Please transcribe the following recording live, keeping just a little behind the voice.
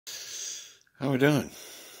How we doing?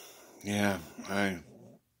 Yeah, I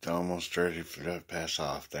almost ready to pass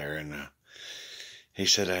off there, and he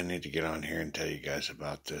said I need to get on here and tell you guys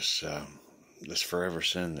about this forever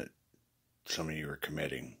sin that some of you are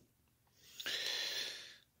committing.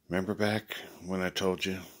 Remember back when I told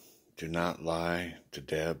you, do not lie to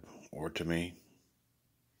Deb or to me?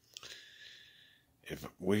 If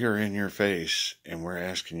we are in your face and we're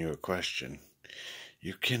asking you a question,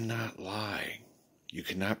 you cannot lie. You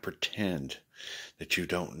cannot pretend that you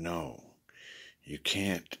don't know. You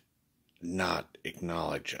can't not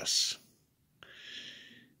acknowledge us.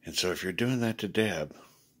 And so if you're doing that to Deb,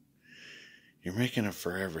 you're making a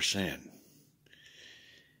forever sin.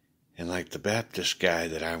 And like the Baptist guy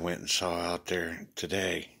that I went and saw out there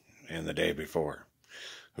today and the day before,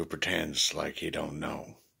 who pretends like he don't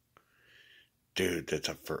know. Dude, that's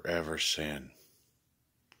a forever sin.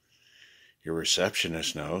 Your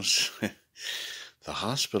receptionist knows. The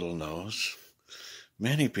hospital knows.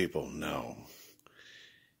 Many people know.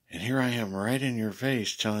 And here I am right in your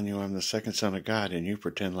face telling you I'm the second son of God, and you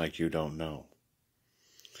pretend like you don't know.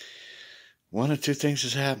 One of two things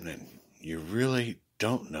is happening. You really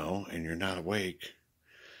don't know and you're not awake.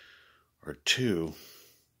 Or two,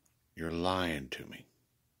 you're lying to me.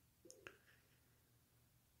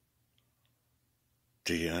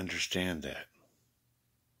 Do you understand that?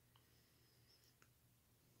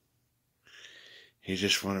 He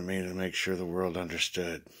just wanted me to make sure the world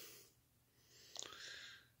understood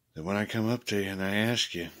that when I come up to you and I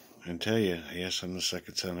ask you and tell you, yes, I'm the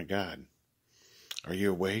second son of God, are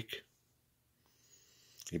you awake?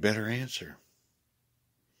 You better answer.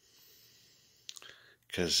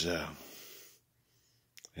 Because,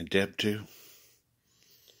 and Deb too,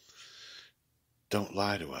 don't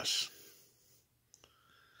lie to us.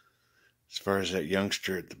 As far as that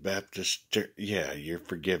youngster at the Baptist, yeah, you're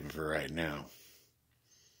forgiven for right now.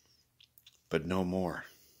 But no more.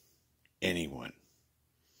 Anyone.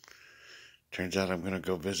 Turns out I'm going to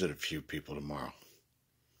go visit a few people tomorrow.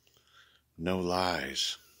 No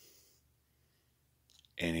lies.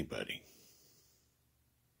 Anybody.